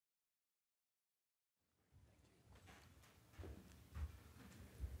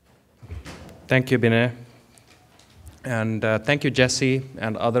Thank you, Binay. And thank you, Jesse,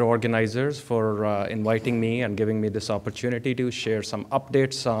 and other organizers for inviting me and giving me this opportunity to share some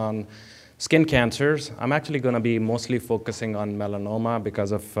updates on skin cancers. I'm actually going to be mostly focusing on melanoma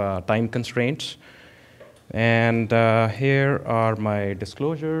because of time constraints. And here are my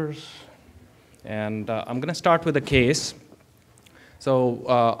disclosures. And I'm going to start with a case. So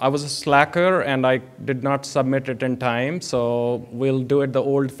I was a slacker, and I did not submit it in time. So we'll do it the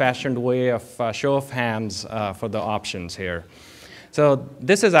old-fashioned way of show of hands for the options here. So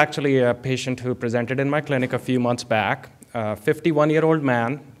this is actually a patient who presented in my clinic a few months back, a 51-year-old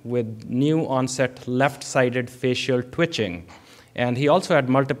man with new onset left-sided facial twitching. And he also had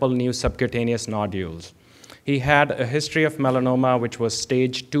multiple new subcutaneous nodules. He had a history of melanoma, which was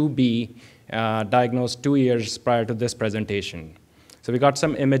stage 2B, diagnosed 2 years prior to this presentation. So we got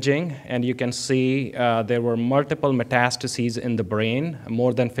some imaging, and you can see there were multiple metastases in the brain,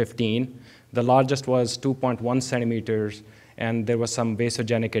 more than 15. The largest was 2.1 centimeters, and there was some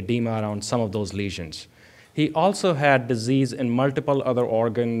vasogenic edema around some of those lesions. He also had disease in multiple other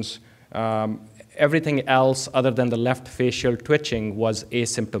organs. Everything else other than the left facial twitching was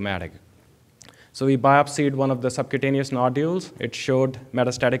asymptomatic. So we biopsied one of the subcutaneous nodules. It showed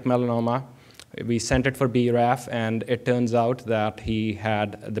metastatic melanoma. We sent it for BRAF, and it turns out that he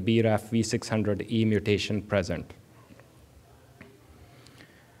had the BRAF V600E mutation present.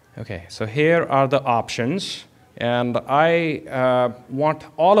 Okay, so here are the options. And I want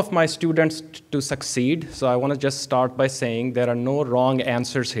all of my students to succeed, so I want to just start by saying there are no wrong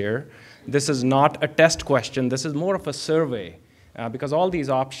answers here. This is not a test question. This is more of a survey, because all these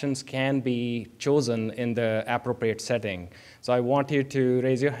options can be chosen in the appropriate setting. So I want you to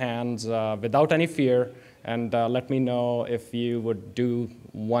raise your hands without any fear and let me know if you would do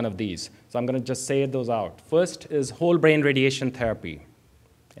one of these. So I'm going to just say those out. First is whole brain radiation therapy.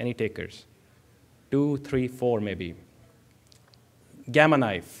 Any takers? 2, 3, 4 maybe. Gamma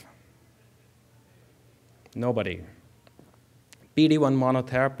knife. Nobody. PD-1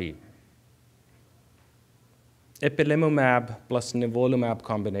 monotherapy. Ipilimumab plus nivolumab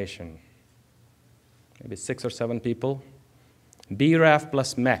combination. Maybe 6 or 7 people. BRAF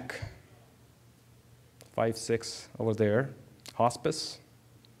plus MEK. 5, 6 over there. Hospice.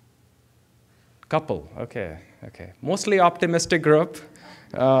 Couple. Okay. Mostly optimistic group.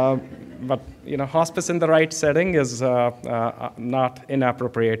 But hospice in the right setting is not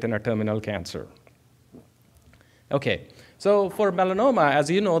inappropriate in a terminal cancer. Okay. So for melanoma, as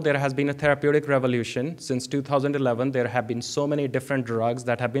you know, there has been a therapeutic revolution. Since 2011, there have been so many different drugs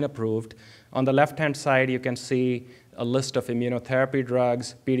that have been approved. On the left-hand side, you can see a list of immunotherapy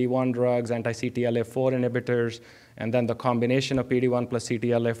drugs, PD-1 drugs, anti-CTLA-4 inhibitors, and then the combination of PD-1 plus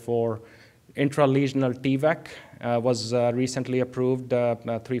CTLA-4. Intralesional TVEC was recently approved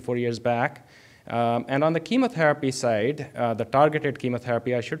 3-4 years back. And on the chemotherapy side, the targeted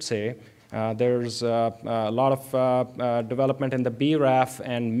chemotherapy, I should say, there's a lot of development in the BRAF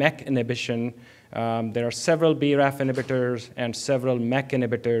and MEK inhibition. There are several BRAF inhibitors and several MEK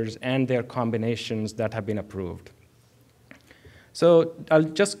inhibitors and their combinations that have been approved. So I'll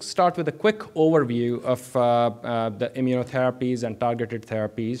just start with a quick overview of the immunotherapies and targeted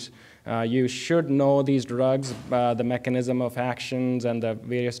therapies. You should know these drugs, the mechanism of actions and the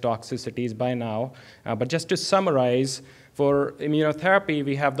various toxicities by now. But just to summarize, for immunotherapy,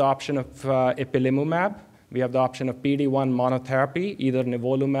 we have the option of ipilimumab. We have the option of PD-1 monotherapy, either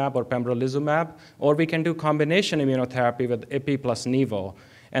nivolumab or pembrolizumab, or we can do combination immunotherapy with ipi plus nivo.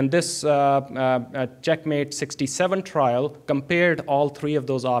 And this Checkmate 67 trial compared all 3 of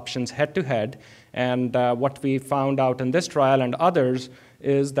those options head-to-head. And what we found out in this trial and others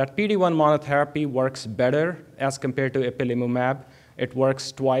is that PD-1 monotherapy works better as compared to ipilimumab. It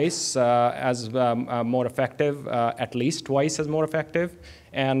works twice as more effective, at least twice as more effective.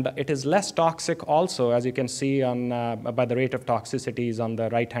 And it is less toxic also, as you can see by the rate of toxicities on the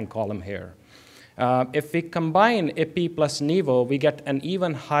right-hand column here. If we combine IPI plus Nivo, we get an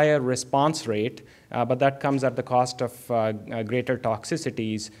even higher response rate, but that comes at the cost of greater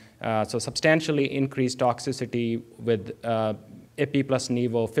toxicities. So substantially increased toxicity with IPI plus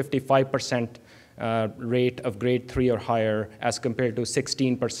Nivo, 55% rate of grade 3 or higher as compared to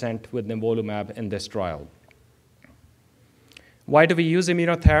 16% with nivolumab in this trial. Why do we use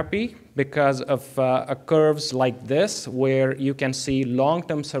immunotherapy? Because of curves like this, where you can see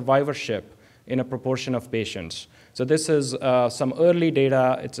long-term survivorship in a proportion of patients. So this is some early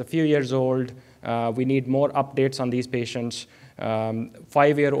data. It's a few years old. We need more updates on these patients.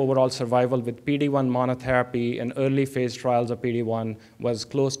 5-year overall survival with PD-1 monotherapy in early phase trials of PD-1 was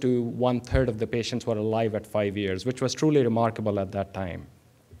close to 1/3 of the patients were alive at 5 years, which was truly remarkable at that time.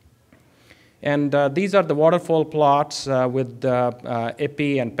 And these are the waterfall plots with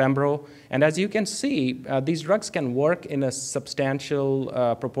IPI and Pembro. And as you can see, these drugs can work in a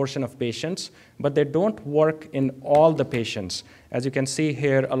substantial proportion of patients, but they don't work in all the patients. As you can see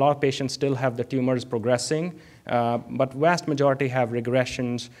here, a lot of patients still have the tumors progressing, but vast majority have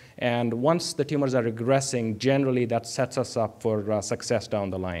regressions. And once the tumors are regressing, generally that sets us up for success down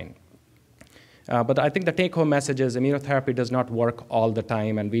the line. But I think the take-home message is immunotherapy does not work all the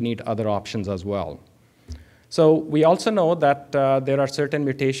time, and we need other options as well. So we also know that there are certain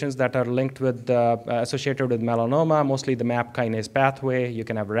mutations that are linked with, associated with melanoma, mostly the MAP kinase pathway. You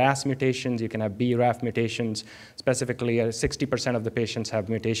can have RAS mutations, you can have BRAF mutations. Specifically, 60% of the patients have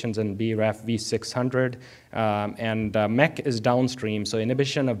mutations in BRAF V600, and MEK is downstream, so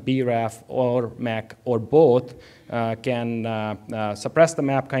inhibition of BRAF or MEK or both can suppress the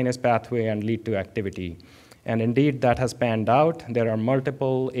MAP kinase pathway and lead to activity. And indeed, that has panned out. There are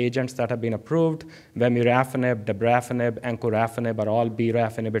multiple agents that have been approved. Vemurafenib, dabrafenib, encorafenib are all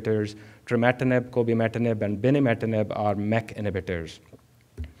BRAF inhibitors. Trametinib, cobimetinib, and binimetinib are MEK inhibitors.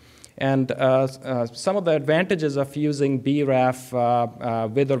 And some of the advantages of using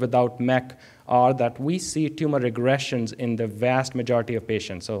BRAF with or without MEK are that we see tumor regressions in the vast majority of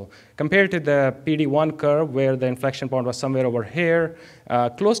patients. So compared to the PD-1 curve, where the inflection point was somewhere over here,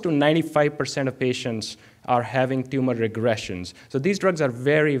 close to 95% of patients are having tumor regressions. So these drugs are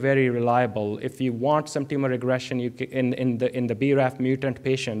very, very reliable. If you want some tumor regression in the BRAF mutant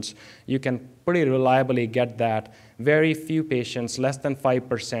patients, you can pretty reliably get that. Very few patients, less than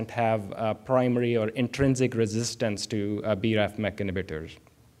 5%, have primary or intrinsic resistance to BRAF MEK inhibitors.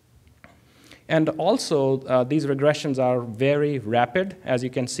 And also, these regressions are very rapid. As you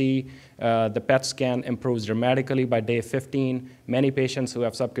can see, the PET scan improves dramatically by day 15. Many patients who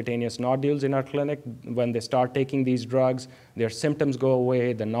have subcutaneous nodules in our clinic, when they start taking these drugs, their symptoms go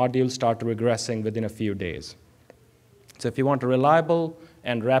away, the nodules start regressing within a few days. So if you want a reliable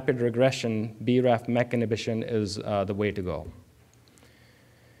and rapid regression, BRAF MEK inhibition is the way to go.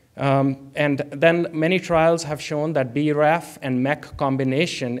 And then many trials have shown that BRAF and MEK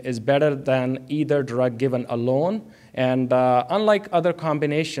combination is better than either drug given alone. And unlike other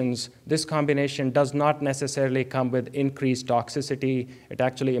combinations, this combination does not necessarily come with increased toxicity. It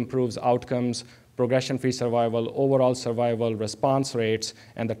actually improves outcomes, progression-free survival, overall survival, response rates,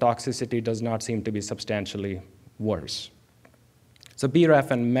 and the toxicity does not seem to be substantially worse. So BRAF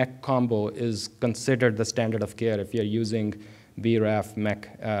and MEK combo is considered the standard of care if you're using BRAF MEK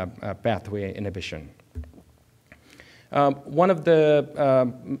pathway inhibition. One of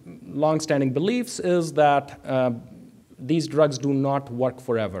the long-standing beliefs is that these drugs do not work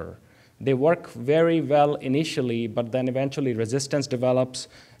forever. They work very well initially, but then eventually resistance develops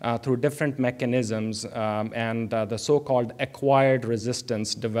through different mechanisms, and the so-called acquired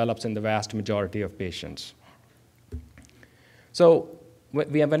resistance develops in the vast majority of patients. So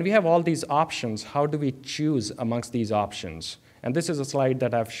when we have all these options, how do we choose amongst these options? And this is a slide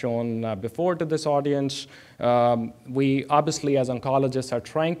that I've shown before to this audience. We obviously, as oncologists, are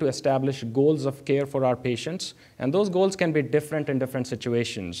trying to establish goals of care for our patients, and those goals can be different in different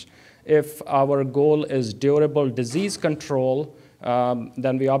situations. If our goal is durable disease control,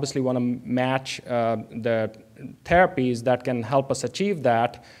 then we obviously want to match the therapies that can help us achieve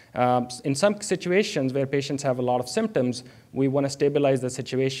that. In some situations where patients have a lot of symptoms, we want to stabilize the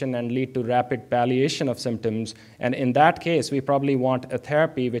situation and lead to rapid palliation of symptoms. And in that case, we probably want a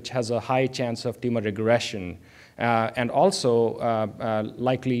therapy which has a high chance of tumor regression and also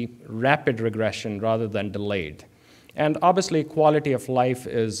likely rapid regression rather than delayed. And obviously, quality of life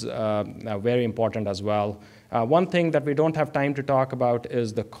is very important as well. One thing that we don't have time to talk about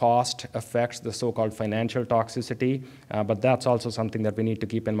is the cost effects, the so-called financial toxicity, but that's also something that we need to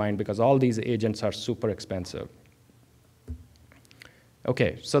keep in mind because all these agents are super expensive.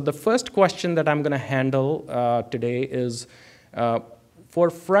 Okay, so the first question that I'm going to handle today is, for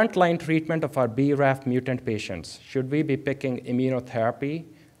frontline treatment of our BRAF mutant patients, should we be picking immunotherapy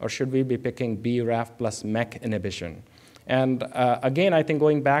or should we be picking BRAF plus MEK inhibition? And again, I think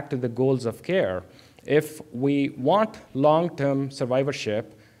going back to the goals of care, if we want long-term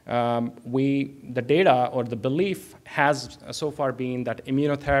survivorship, the data or the belief has so far been that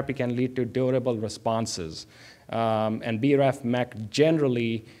immunotherapy can lead to durable responses. And BRAF MEK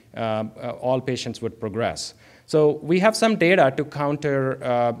generally, all patients would progress. So we have some data to counter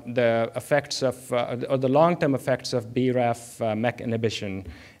the effects of, or the long-term effects of BRAF MEK inhibition.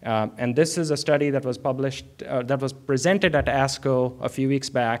 And this is a study that was published, that was presented at ASCO a few weeks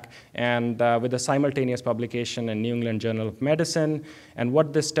back, and with a simultaneous publication in New England Journal of Medicine. And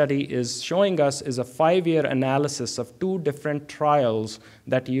what this study is showing us is a 5-year analysis of 2 different trials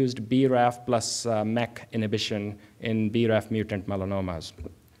that used BRAF plus MEK inhibition in BRAF mutant melanomas.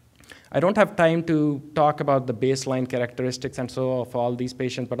 I don't have time to talk about the baseline characteristics and so of all these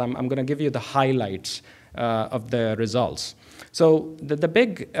patients, but I'm going to give you the highlights of the results. So the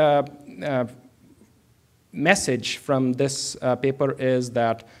big message from this paper is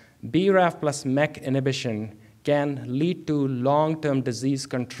that BRAF plus MEK inhibition can lead to long-term disease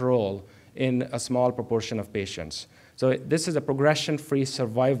control in a small proportion of patients. So this is a progression-free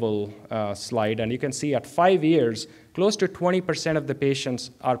survival slide, and you can see at 5 years, close to 20% of the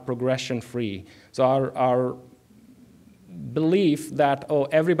patients are progression-free. So our belief that, oh,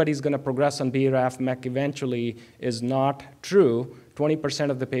 everybody's going to progress on BRAF MEK eventually is not true.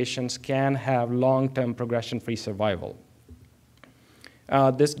 20% of the patients can have long-term progression-free survival.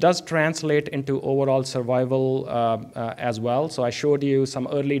 This does translate into overall survival as well. So I showed you some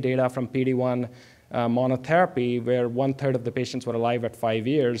early data from PD-1 monotherapy, where 1/3 of the patients were alive at 5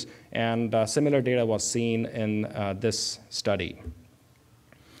 years, and similar data was seen in this study.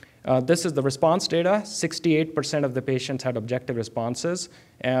 This is the response data. 68% of the patients had objective responses,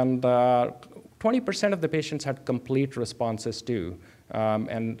 and 20% of the patients had complete responses too.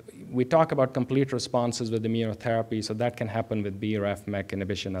 And we talk about complete responses with immunotherapy, so that can happen with BRAF MEK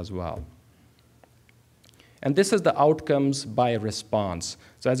inhibition as well. And this is the outcomes by response.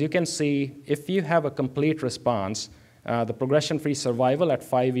 So as you can see, if you have a complete response, the progression-free survival at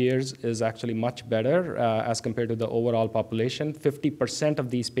 5 years is actually much better as compared to the overall population. 50% of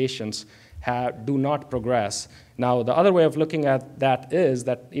these patients do not progress. Now, the other way of looking at that is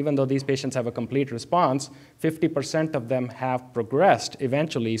that even though these patients have a complete response, 50% of them have progressed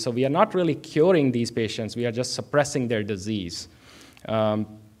eventually. So we are not really curing these patients. We are just suppressing their disease.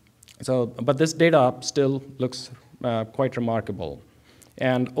 But this data still looks quite remarkable.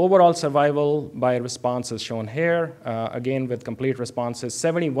 And overall survival by response is shown here. Again, with complete responses,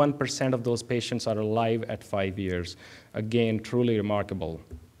 71% of those patients are alive at 5 years. Again, truly remarkable.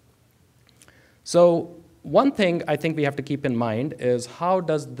 So one thing I think we have to keep in mind is how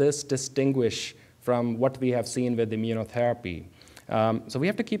does this distinguish from what we have seen with immunotherapy? So we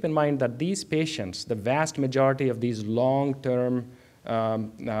have to keep in mind that these patients, the vast majority of these long-term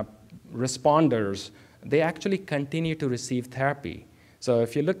responders, they actually continue to receive therapy. So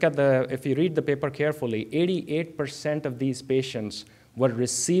if you look at if you read the paper carefully, 88% of these patients were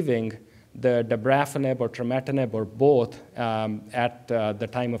receiving the dabrafenib or trametinib or both at the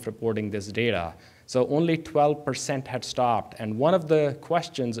time of reporting this data. So only 12% had stopped. And one of the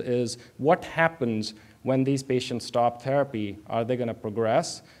questions is, what happens when these patients stop therapy? Are they going to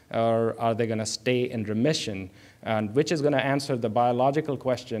progress, or are they going to stay in remission? And which is going to answer the biological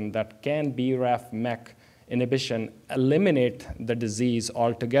question that can BRAF MEK inhibition eliminate the disease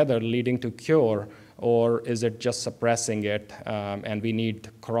altogether, leading to cure, or is it just suppressing it, and we need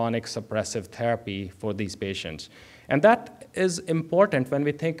chronic suppressive therapy for these patients? And that is important when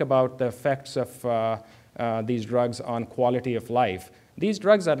we think about the effects of these drugs on quality of life. These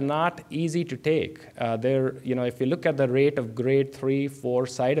drugs are not easy to take. If you look at the rate of grade 3, 4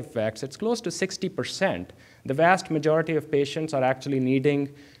 side effects, it's close to 60%. The vast majority of patients are actually needing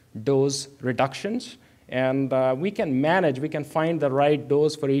dose reductions. And we can find the right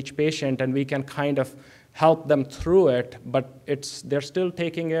dose for each patient, and we can kind of help them through it, but they're still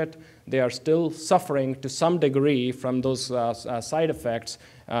taking it. They are still suffering to some degree from those side effects.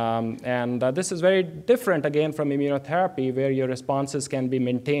 And this is very different, again, from immunotherapy, where your responses can be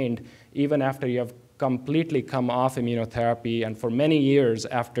maintained even after you have completely come off immunotherapy and for many years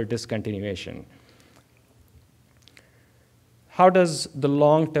after discontinuation. How does the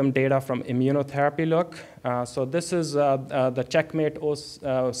long-term data from immunotherapy look? So this is the Checkmate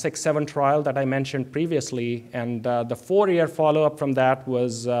 067 trial that I mentioned previously, and the 4-year follow-up from that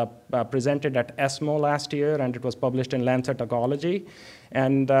was presented at ESMO last year, and it was published in Lancet Oncology.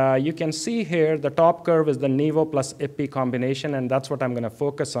 And you can see here the top curve is the Nivo plus Ipi combination, and that's what I'm going to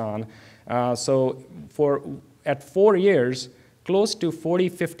focus on. So at 4 years, close to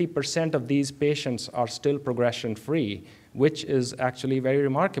 40–50% of these patients are still progression-free, which is actually very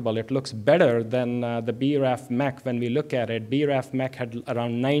remarkable. It looks better than the BRAF MEK when we look at it. BRAF MEK had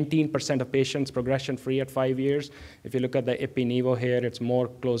around 19% of patients progression-free at 5 years. If you look at the Ipi-Nivo here, it's more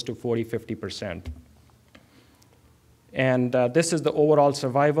close to 40–50%. And this is the overall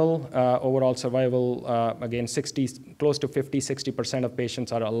survival. Again, close to 50–60% of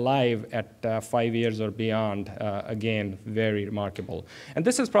patients are alive at 5 years or beyond. Again, very remarkable. And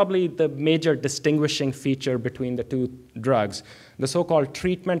this is probably the major distinguishing feature between the two drugs, the so-called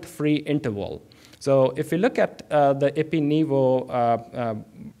treatment-free interval. So if you look at the Ipi-Nivo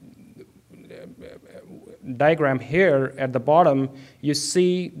diagram here at the bottom, you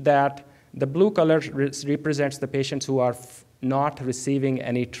see that the blue color represents the patients who are not receiving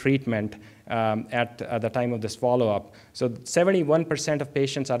any treatment at the time of this follow-up. So 71% of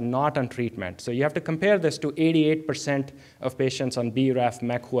patients are not on treatment. So you have to compare this to 88% of patients on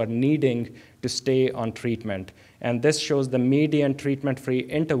BRAF/MEK who are needing to stay on treatment. And this shows the median treatment-free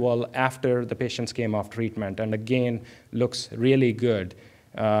interval after the patients came off treatment, and again, looks really good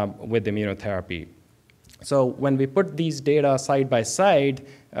with immunotherapy. So when we put these data side by side,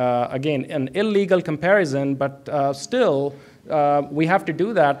 again, an illegal comparison, but still, we have to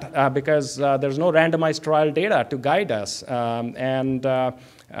do that because there's no randomized trial data to guide us.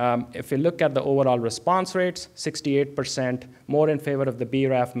 If you look at the overall response rates, 68%, more in favor of the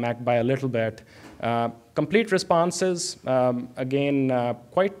BRAF/MEK by a little bit. Complete responses, again,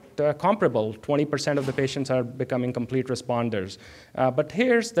 quite comparable. 20% of the patients are becoming complete responders. But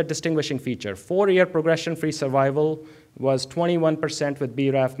here's the distinguishing feature. 4-year progression-free survival was 21% with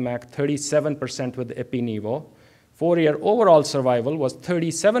BRAF/MEK, 37% with Ipi-Nivo. 4-year overall survival was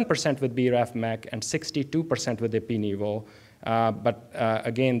 37% with BRAF/MEK and 62% with Ipi-Nivo.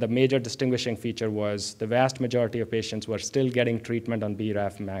 Again, the major distinguishing feature was the vast majority of patients were still getting treatment on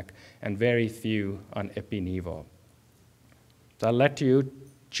BRAF/MEK and very few on Ipi-Nivo. So I'll let you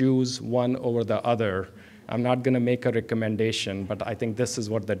choose one over the other. I'm not going to make a recommendation, but I think this is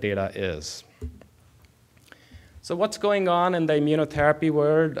what the data is. So what's going on in the immunotherapy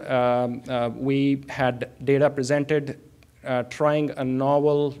world? We had data presented trying a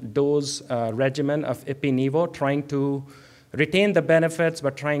novel dose regimen of Ipi-Nivo, trying to retain the benefits,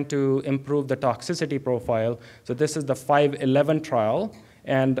 but trying to improve the toxicity profile. So this is the 511 trial.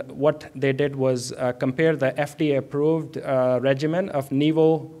 And what they did was compare the FDA-approved regimen of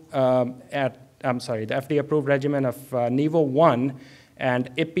Nivo the FDA-approved regimen of Nivo-1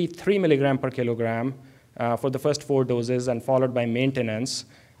 and Ipi 3 milligram per kilogram for the first 4 doses and followed by maintenance.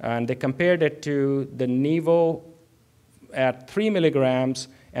 And they compared it to the Nivo at 3 milligrams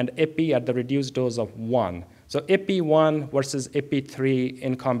and Ipi at the reduced dose of 1. So Ipi-1 versus Ipi-3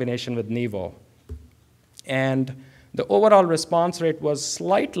 in combination with Nivo. And the overall response rate was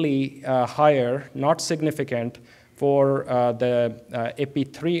slightly higher, not significant, for the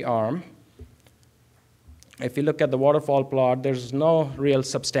Ipi-3 arm. If you look at the waterfall plot, there's no real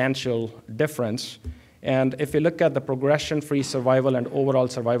substantial difference. And if you look at the progression-free survival and overall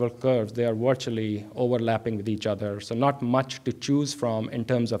survival curves, they are virtually overlapping with each other. So not much to choose from in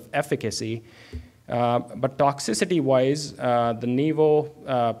terms of efficacy. But toxicity-wise, the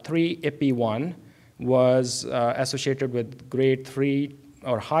Nivo 3 Ipi-1 was associated with grade 3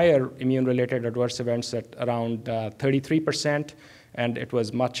 or higher immune-related adverse events at around 33%, and it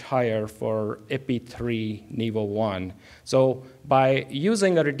was much higher for Ipi-3 Nivo-1. So by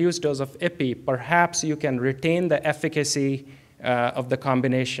using a reduced dose of Ipi, perhaps you can retain the efficacy of the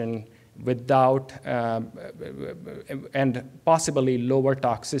combination without and possibly lower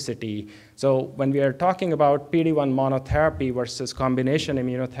toxicity. So when we are talking about PD-1 monotherapy versus combination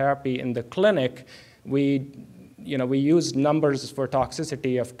immunotherapy in the clinic, we use numbers for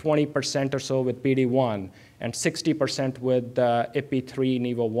toxicity of 20% or so with PD-1 and 60% with Ipi-3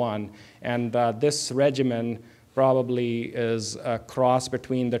 Nivo-1. And this regimen probably is a cross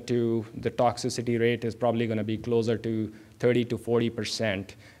between the two. The toxicity rate is probably going to be closer to 30 to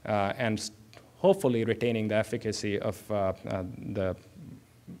 40%, and hopefully retaining the efficacy of the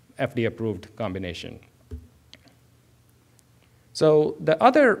FDA-approved combination. So the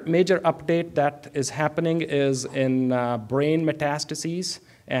other major update that is happening is in brain metastases,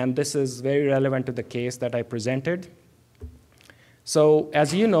 and this is very relevant to the case that I presented. So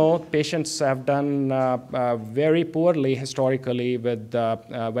as you know, patients have done very poorly historically with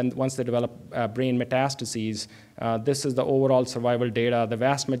once they develop brain metastases. This is the overall survival data. The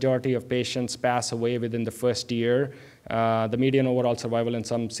vast majority of patients pass away within the first year. The median overall survival in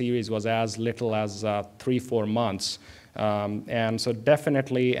some series was as little as 3–4 months. And so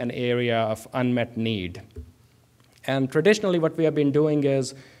definitely an area of unmet need. And traditionally what we have been doing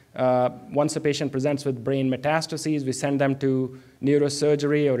is once a patient presents with brain metastases, we send them to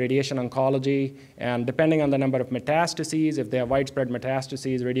neurosurgery or radiation oncology. And depending on the number of metastases, if they have widespread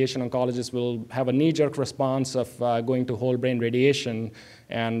metastases, radiation oncologists will have a knee-jerk response of going to whole brain radiation.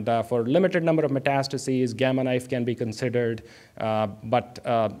 And for limited number of metastases, gamma knife can be considered. And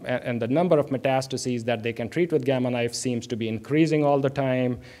the number of metastases that they can treat with gamma knife seems to be increasing all the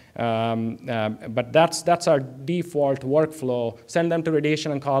time. But that's our default workflow. Send them to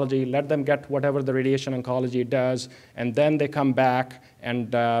radiation oncology, let them get whatever the radiation oncology does, and then they come back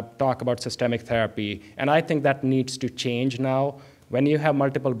and talk about systemic therapy. And I think that needs to change now. When you have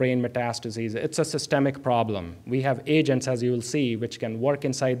multiple brain metastases, it's a systemic problem. We have agents, as you will see, which can work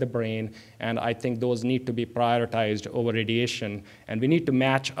inside the brain, and I think those need to be prioritized over radiation. And we need to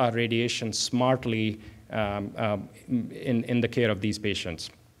match our radiation smartly in the care of these patients.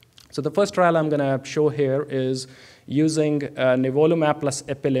 So the first trial I'm going to show here is using nivolumab plus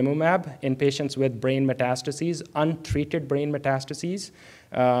ipilimumab in patients with brain metastases, untreated brain metastases,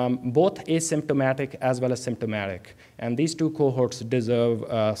 both asymptomatic as well as symptomatic. And these two cohorts deserve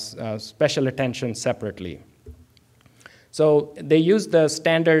special attention separately. So they use the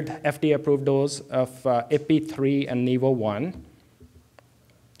standard FDA-approved dose of IPI-3 and Nivo-1.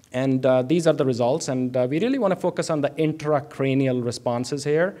 And these are the results. And we really want to focus on the intracranial responses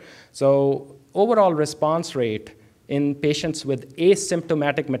here. So overall response rate in patients with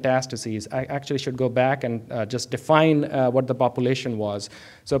asymptomatic metastases, I actually should go back and just define what the population was.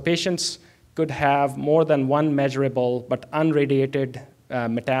 So patients could have more than one measurable but unradiated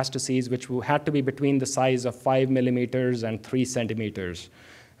metastases, which had to be between the size of 5 millimeters and 3 centimeters.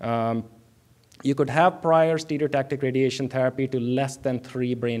 You could have prior stereotactic radiation therapy to less than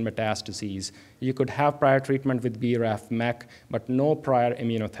 3 brain metastases. You could have prior treatment with BRAF/MEK, but no prior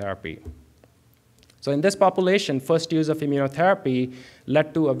immunotherapy. So in this population, first use of immunotherapy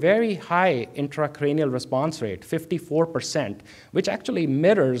led to a very high intracranial response rate, 54%, which actually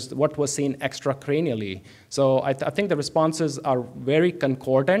mirrors what was seen extracranially. So I think the responses are very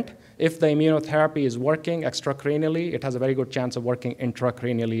concordant. If the immunotherapy is working extracranially, it has a very good chance of working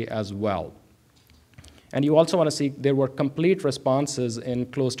intracranially as well. And you also want to see there were complete responses in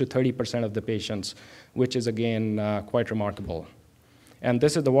close to 30% of the patients, which is, again, quite remarkable. And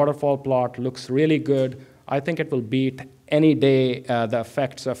this is the waterfall plot, looks really good. I think it will beat any day the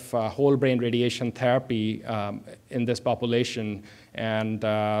effects of whole brain radiation therapy in this population. And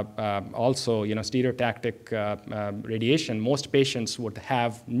also, stereotactic radiation. Most patients would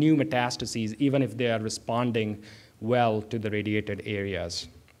have new metastases, even if they are responding well to the radiated areas.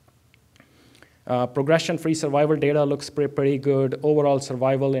 Progression-free survival data looks pretty good. Overall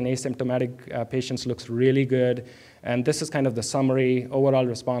survival in asymptomatic patients looks really good. And this is kind of the summary. Overall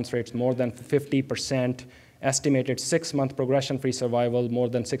response rates more than 50%. Estimated 6-month progression-free survival more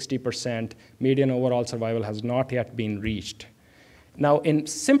than 60%. Median overall survival has not yet been reached. Now, in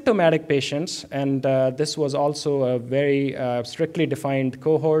symptomatic patients, and this was also a very strictly defined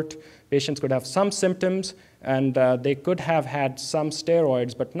cohort, patients could have some symptoms, and they could have had some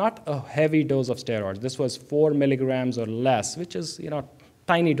steroids, but not a heavy dose of steroids. This was 4 milligrams or less, which is,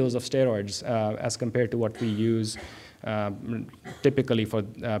 tiny dose of steroids as compared to what we use typically for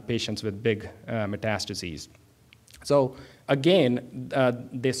patients with big metastases. So again,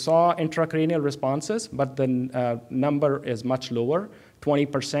 they saw intracranial responses, but the number is much lower,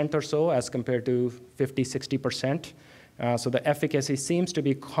 20% or so as compared to 50, 60%. So the efficacy seems to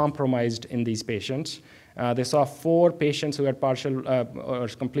be compromised in these patients. They saw 4 patients who had partial or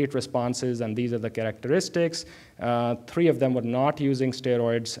complete responses, and these are the characteristics. 3 of them were not using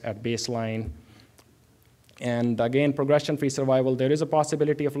steroids at baseline. And again, progression-free survival, there is a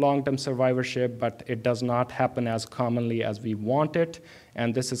possibility of long-term survivorship, but it does not happen as commonly as we want it.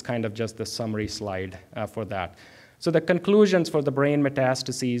 And this is kind of just the summary slide for that. So the conclusions for the brain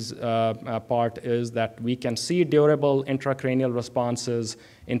metastases part is that we can see durable intracranial responses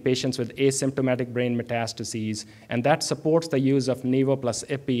in patients with asymptomatic brain metastases, and that supports the use of Nivo plus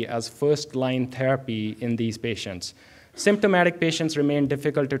IPI as first-line therapy in these patients. Symptomatic patients remain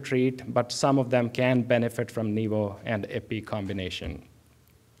difficult to treat, but some of them can benefit from Nivo and IPI combination.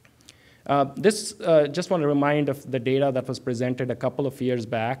 Just want to remind of the data that was presented a couple of years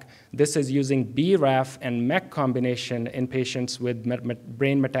back. This is using BRAF and MEK combination in patients with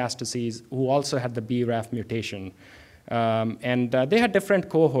brain metastases who also had the BRAF mutation. They had different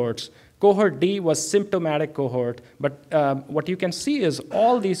cohorts. Cohort D was symptomatic cohort, but what you can see is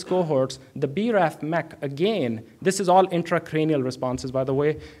all these cohorts, the BRAF/MEK, again, this is all intracranial responses, by the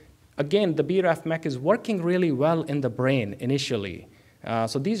way. Again, the BRAF/MEK is working really well in the brain initially.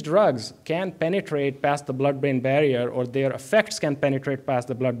 So these drugs can penetrate past the blood-brain barrier, or their effects can penetrate past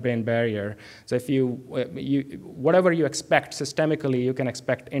the blood-brain barrier. So if whatever you expect systemically, you can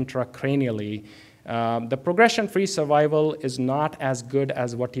expect intracranially. The progression-free survival is not as good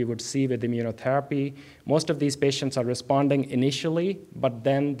as what you would see with immunotherapy. Most of these patients are responding initially, but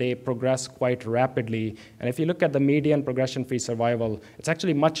then they progress quite rapidly. And if you look at the median progression-free survival, it's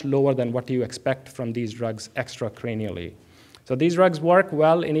actually much lower than what you expect from these drugs extracranially. So these drugs work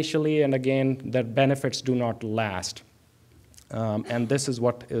well initially, and again, their benefits do not last. And this is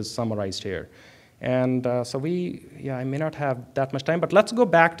what is summarized here. And I may not have that much time, but let's go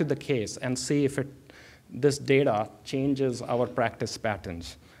back to the case and see if this data changes our practice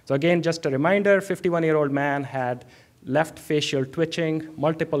patterns. So again, just a reminder, 51-year-old man had left facial twitching,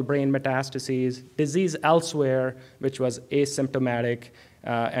 multiple brain metastases, disease elsewhere, which was asymptomatic,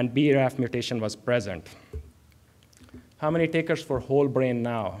 and BRAF mutation was present. How many takers for whole brain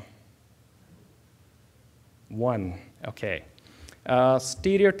now? 1, okay.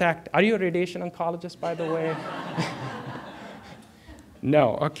 Stereotact, are you a radiation oncologist, by the way?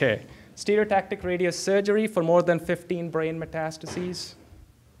 No, okay. Stereotactic radiosurgery for more than 15 brain metastases?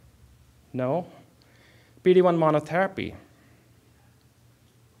 No. PD-1 monotherapy.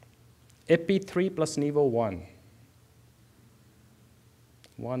 IPI3 plus Nivo 1.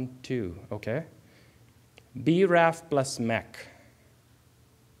 1, 2, okay. BRAF plus MEK.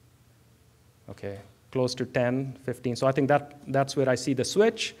 Okay, close to 10, 15. So I think that's where I see the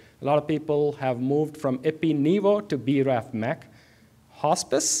switch. A lot of people have moved from IPI-Nivo to BRAF MEK.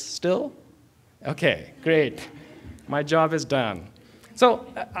 Hospice still? Okay, great. My job is done. So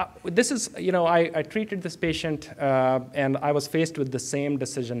this is, I treated this patient and I was faced with the same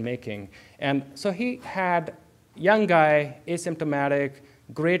decision making. And so he had young guy, asymptomatic,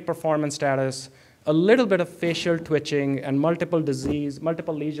 great performance status, a little bit of facial twitching and multiple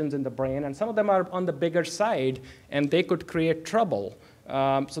lesions in the brain, and some of them are on the bigger side, and they could create trouble.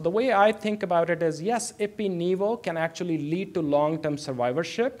 So the way I think about it is, yes, IPI-Nivo can actually lead to long-term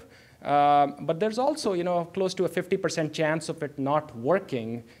survivorship, but there's also, close to a 50% chance of it not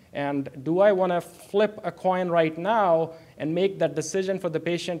working. And do I want to flip a coin right now and make that decision for the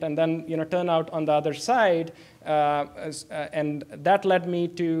patient and then, turn out on the other side? And that led me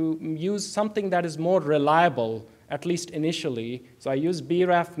to use something that is more reliable, at least initially. So I use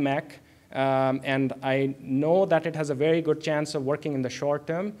BRAF MEK, and I know that it has a very good chance of working in the short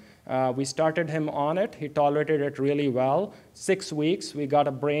term. We started him on it. He tolerated it really well. 6 weeks, we got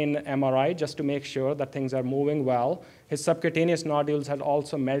a brain MRI just to make sure that things are moving well. His subcutaneous nodules had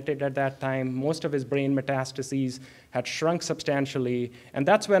also melted at that time. Most of his brain metastases had shrunk substantially. And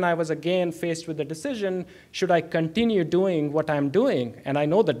that's when I was again faced with the decision, should I continue doing what I'm doing? And I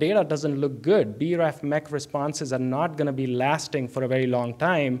know the data doesn't look good. BRAF MEK responses are not going to be lasting for a very long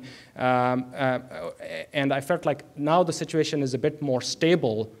time. And I felt like now the situation is a bit more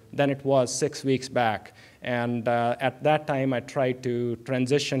stable than it was 6 weeks back. And at that time, I tried to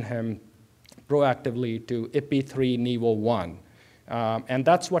transition him proactively to IPI3 Nivo 1. And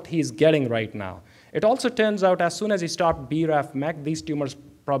that's what he's getting right now. It also turns out as soon as he stopped BRAF MEK, these tumors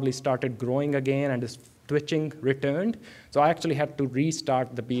probably started growing again and his twitching returned. So I actually had to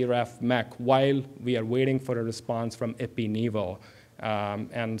restart the BRAF MEK while we are waiting for a response from IPI-Nivo.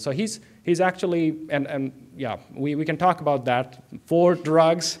 And so he's actually, and yeah, we can talk about that. 4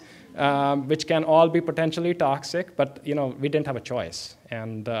 drugs, which can all be potentially toxic, but we didn't have a choice.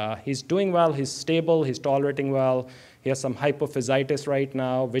 And he's doing well, he's stable, he's tolerating well. He has some hypophysitis right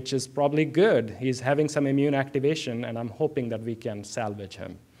now, which is probably good. He's having some immune activation, and I'm hoping that we can salvage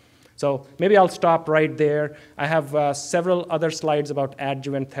him. So maybe I'll stop right there. I have several other slides about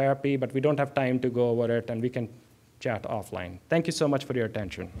adjuvant therapy, but we don't have time to go over it, and we can chat offline. Thank you so much for your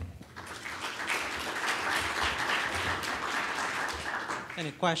attention.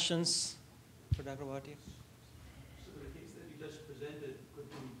 Any questions for Dr. Bhatia? So the case that you just presented, could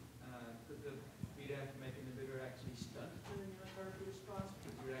the BRAF MEK inhibitor actually stunt the immunotherapy response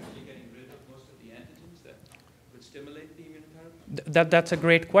because you're actually getting rid of most of the antigens that would stimulate the immunotherapy? That's a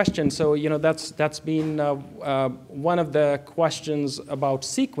great question. So that's been one of the questions about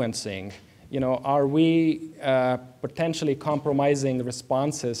sequencing. Are we potentially compromising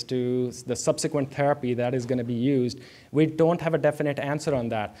responses to the subsequent therapy that is going to be used? We don't have a definite answer on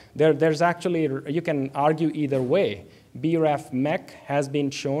that. There's actually, you can argue either way. BRAF-MEK has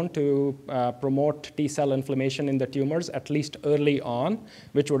been shown to promote T-cell inflammation in the tumors, at least early on,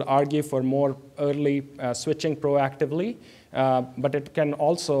 which would argue for more early switching proactively. But it can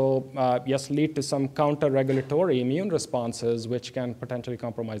also, yes, lead to some counter-regulatory immune responses, which can potentially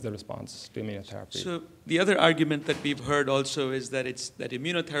compromise the response to immunotherapy. So the other argument that we've heard also is that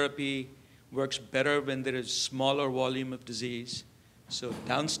immunotherapy works better when there is smaller volume of disease. So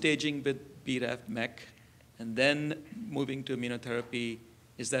downstaging with BRAF-MEK and then moving to immunotherapy,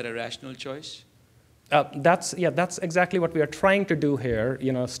 is that a rational choice? That's exactly what we are trying to do here,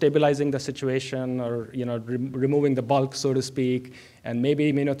 stabilizing the situation or, removing the bulk, so to speak, and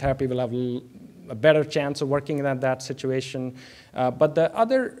maybe immunotherapy will have a better chance of working in that situation. But the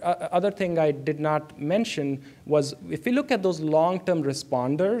other thing I did not mention was if we look at those long-term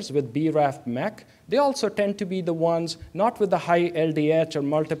responders with BRAF-MEK, they also tend to be the ones not with the high LDH or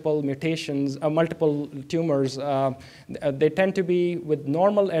multiple mutations, multiple tumors. They tend to be with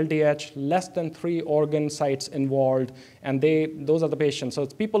normal LDH, less than 3 organ sites involved, and those are the patients. So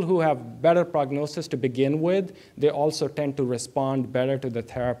it's people who have better prognosis to begin with. They also tend to respond better to the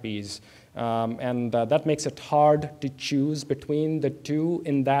therapies. And that makes it hard to choose between the two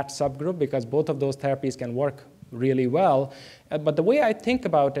in that subgroup because both of those therapies can work really well. But the way I think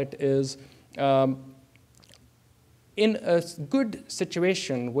about it is in a good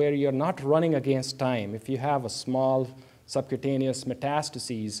situation where you're not running against time, if you have a small subcutaneous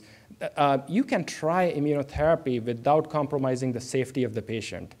metastases, you can try immunotherapy without compromising the safety of the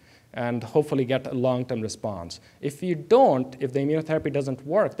patient and hopefully get a long-term response. If you don't, if the immunotherapy doesn't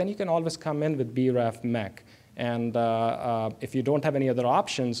work, then you can always come in with BRAF-MEK. And if you don't have any other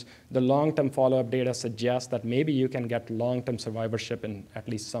options, the long-term follow-up data suggests that maybe you can get long-term survivorship in at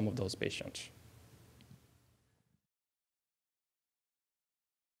least some of those patients.